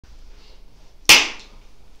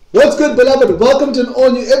What's good, beloved? Welcome to an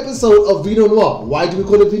all-new episode of Vino Noir. Why do we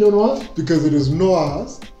call it Vino Noir? Because it is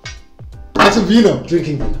Noir's. That's a vino.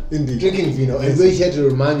 Drinking vino. Indeed. Drinking vino. And we're here to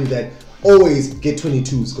remind you that always get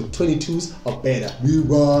 22s, because 22s are better. We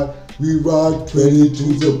ride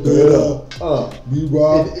 22s are better. We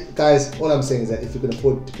ride. Guys, all I'm saying is that if you can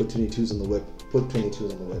afford to put 22s on the whip, put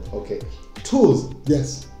 22s on the whip. Okay. Tools.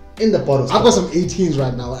 Yes. In the bottle. I've got some 18s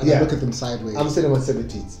right now, and I look at them sideways. I'm sitting on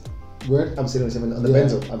 17s. Where? I'm sitting on 17. On the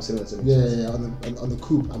Benzo, I'm sitting on 17s. Yeah. On the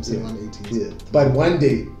coupe, I'm sitting on 18s. Yeah. But one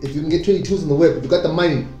day, if you can get 22s on the whip, if you got the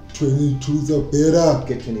money, 22s are better.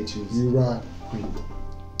 Get 22s. You right.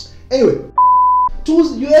 Anyway,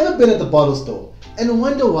 tools, you ever been at the bottle store and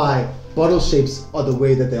wonder why bottle shapes are the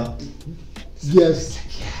way that they are? Yes.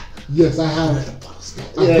 Yes, I have. At the bottle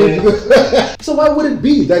store. Yeah. So why would it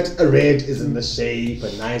be that a red is in the shape,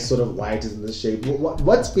 a nice sort of white is in the shape?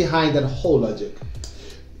 What's behind that whole logic?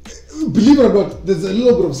 Believe it or not, there's a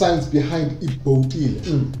little bit of science behind ibotile.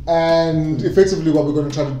 And effectively what we're going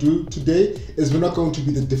to try to do today is we're not going to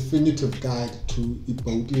be the definitive guide to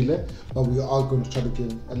ibotile, but we are going to try to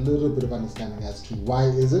give a little bit of understanding as to why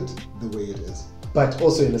is it the way it is. But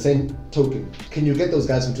also in the same token, can you get those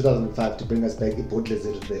guys from 2005 to bring us back ibotile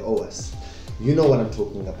that they owe us? You know what I'm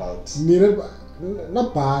talking about.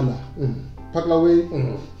 Not bala.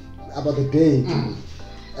 Paklaway about the day.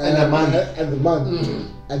 And the month. And the month.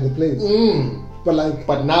 And the place.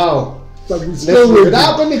 But now. But we still wait.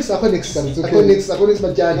 Anyway,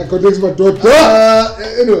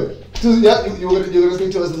 yeah, you're gonna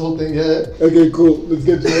speak to us this whole thing, yeah? Okay, cool. Let's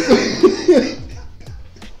get to it.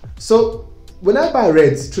 So, when I buy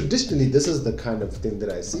reds, traditionally this is the kind of thing that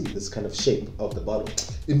I see, this kind of shape of the bottle.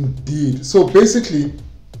 Indeed. So basically,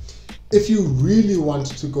 if you really want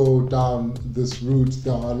to go down this route,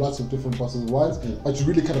 there are lots of different bottle wines, but you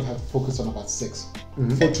really kind of have to focus on about 6.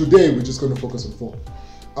 For today, we're just going to focus on 4.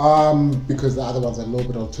 Because the other ones are a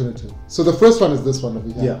little bit alternative. So the first one is this one over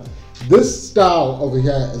here. Yeah. This style over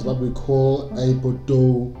here is what we call a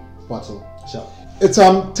bordeaux bottle. Sure. It's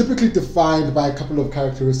typically defined by a couple of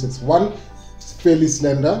characteristics. One, it's fairly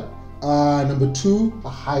slender. Number 2, a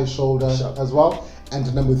high shoulder as well.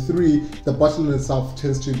 And number 3, the bottle in itself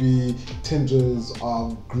tends to be tinges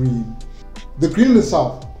of green. The green in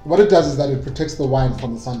itself, what it does is that it protects the wine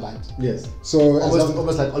from the sunlight. Yes. So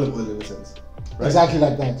almost like olive oil in a sense. Right? Exactly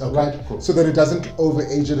like that, okay, right? Cool. So that it doesn't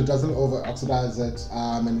over-age it, it doesn't over-oxidize it,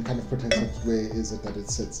 and it kind of protects it where is it that it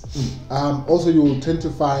sits. Also, you will tend to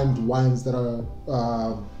find wines that are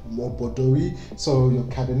more bordeaux-y, so your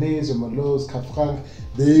Cabernets, your Merlots, Cab Franc,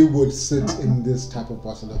 they would sit in this type of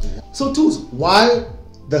bottle over here. So tools, why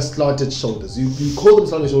the slanted shoulders? You call them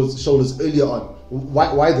slanted shoulders earlier on.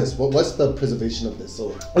 Why this? What's the preservation of this? So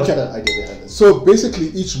what's the idea behind this? So basically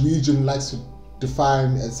each region likes to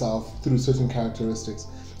define itself through certain characteristics.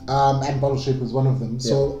 And bottle shape is one of them.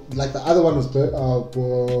 So like the other one was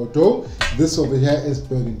Bordeaux, this over here is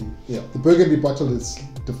Burgundy. The Burgundy bottle is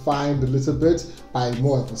defined a little bit by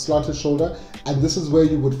more of a slanted shoulder, and this is where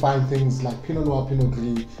you would find things like Pinot Noir, Pinot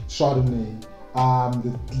Gris, Chardonnay,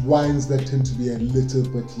 the wines that tend to be a little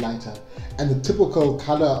bit lighter. And the typical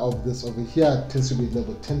color of this over here tends to be a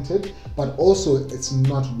little bit tinted, but also it's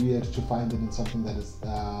not weird to find it in something that is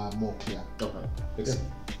more clear. Okay.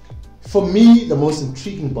 For me, the most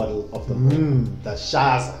intriguing bottle of the whole, the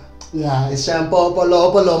Shaza. Yeah, it's shampoo,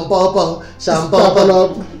 shampoo,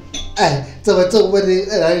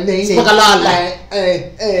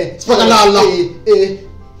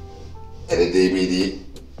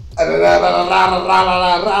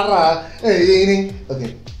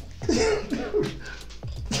 okay.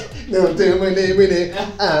 No, do my name in it.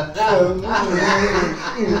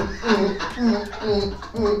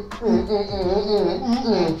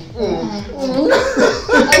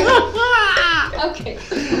 Okay.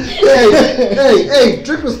 Hey,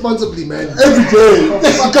 drink responsibly, man. Every day.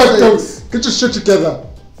 Get your shit together.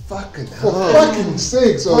 Fucking hell. For fucking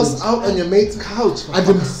sakes. Pass out on your mate's couch. I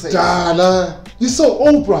didn't die. You're so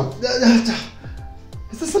old, bro.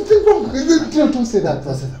 Is there something wrong? Don't say that.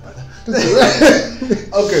 Don't say that, brother.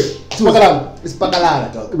 Okay. It's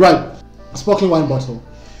bacalhau, dog. Right. Sparkling wine bottle.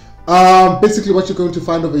 Basically what you're going to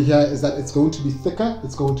find over here is that it's going to be thicker,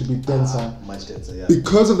 it's going to be denser. Much denser, yeah.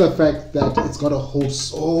 Because of the fact that it's got to hold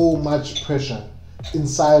so much pressure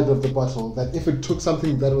inside of the bottle that if it took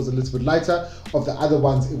something that was a little bit lighter of the other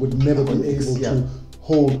ones, it would never be able to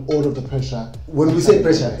hold all of the pressure. When we say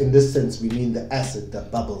pressure, in this sense, we mean the acid, the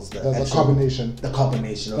bubbles, the carbonation. The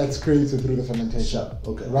carbonation. That's created through the fermentation.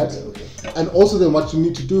 Okay. Right? Okay. And also then what you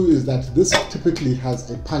need to do is that this typically has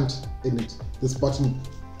a punt in it. This bottom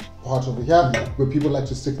part over here where people like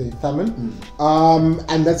to stick their thumb in,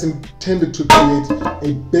 and that's intended to create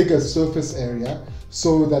a bigger surface area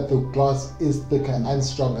so that the glass is thicker and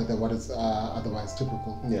stronger than what is otherwise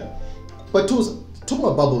typical. Yeah. But talking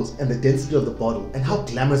about bubbles and the density of the bottle and how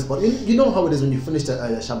glamorous bottle. You know how it is when you finish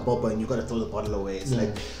a shampoo and you gotta throw the bottle away. It's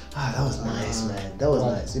like, that was nice, man. That was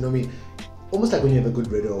nice. You know what I mean? Almost like when you have a good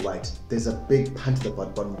red or white, there's a big punt at the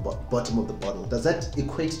bottom of the bottle. Does that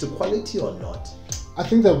equate to quality or not? I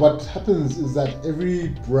think that what happens is that every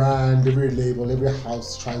brand, every label, every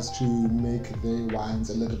house tries to make their wines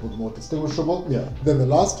a little bit more distinguishable than the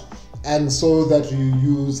last, and so that you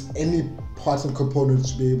use any parts and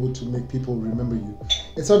components to be able to make people remember you.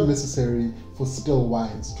 It's not necessary for still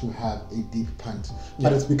wines to have a deep punt,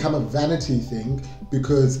 but it's become a vanity thing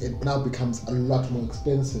because it now becomes a lot more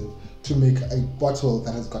expensive to make a bottle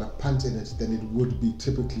that has got a punt in it than it would be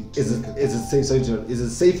typically. Is it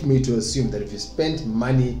safe for me to assume that if you spend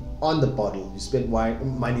money on the bottle, you spend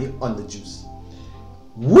money on the juice?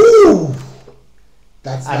 Woo!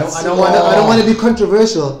 I don't want to be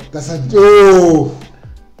controversial. That's a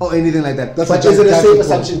or anything like that. But is it a safe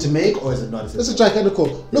assumption to make, or is it not? It's a gigantic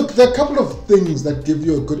call. Look, there are a couple of things that give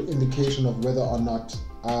you a good indication of whether or not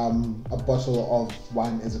a bottle of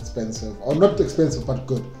wine is expensive, or not expensive but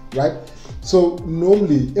good, right? So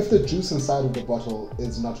normally, if the juice inside of the bottle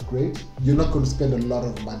is not great, you're not going to spend a lot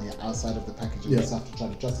of money outside of the packaging itself to try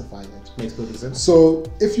to justify it. Makes perfect sense. So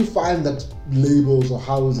if you find that labels or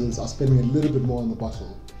houses are spending a little bit more on the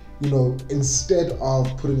bottle, you know, instead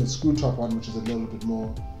of putting a screw top on, which is a little bit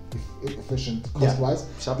more efficient cost-wise,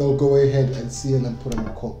 they'll go ahead and seal and put on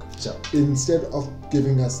a cork. Instead of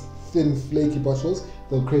giving us thin, flaky bottles,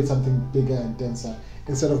 they'll create something bigger and denser.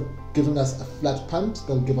 Instead of giving us a flat punt,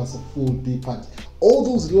 they'll give us a full deep punt. All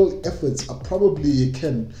those little efforts are probably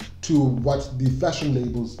akin to what the fashion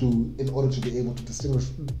labels do in order to be able to distinguish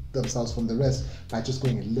themselves from the rest by just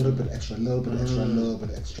going a little bit extra, a little bit extra, a little bit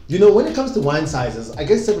extra. You know, when it comes to wine sizes, I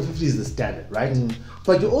guess 750 is the standard, right?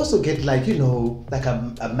 But you also get like, you know, like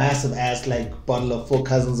a massive ass like bottle of Four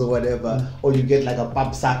Cousins or whatever, or you get like a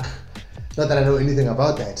pub sack. Not that I know anything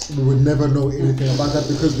about that. We would never know anything about that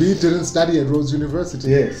because we didn't study at Rhodes University.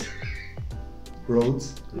 Yes.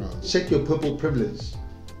 Rhodes. Check your purple privilege.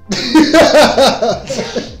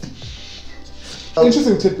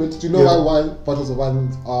 Interesting tidbit. Do you know why bottles of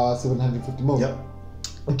wine are 750 ml?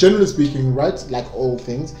 Yep. Generally speaking, right, like all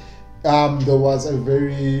things, there was a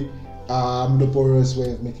very laborious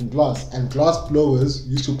way of making glass, and glass blowers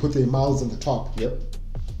used to put their mouths on the top. Yep.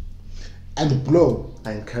 And blow.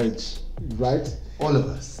 I encourage. Right? All of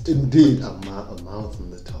us. Indeed. A mouth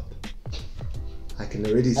on the top. I can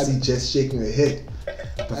already see Jess shaking her head.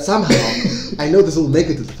 But somehow, I know this will make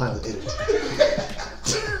it to the final edit.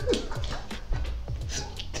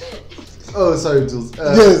 Oh, sorry, Jules.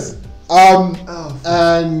 Yes.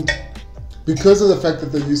 And because of the fact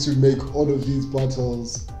that they used to make all of these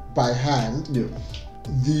bottles by hand,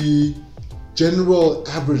 the general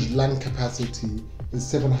average lung capacity is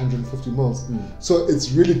 750 mils. So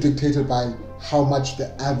it's really dictated by how much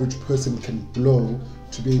the average person can blow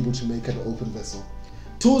to be able to make an open vessel.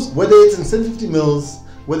 Tools, whether it's in 750 mils,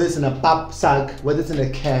 whether it's in a pap sack, whether it's in a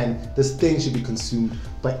can, this thing should be consumed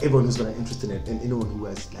by everyone who's got an interest in it and anyone who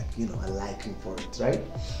has, like, you know, a liking for it, right?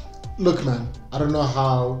 Look, man, I don't know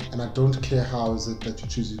how, and I don't care how is it that you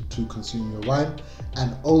choose to consume your wine.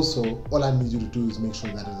 And also, all I need you to do is make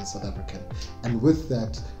sure that it is South African. And with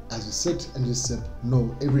that, as you sit and you sip,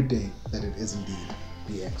 know every day that it is indeed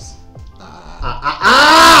BX.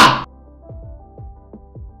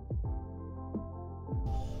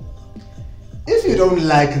 If you don't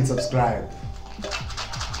like and subscribe,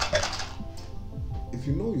 if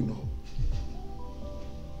you know, you know.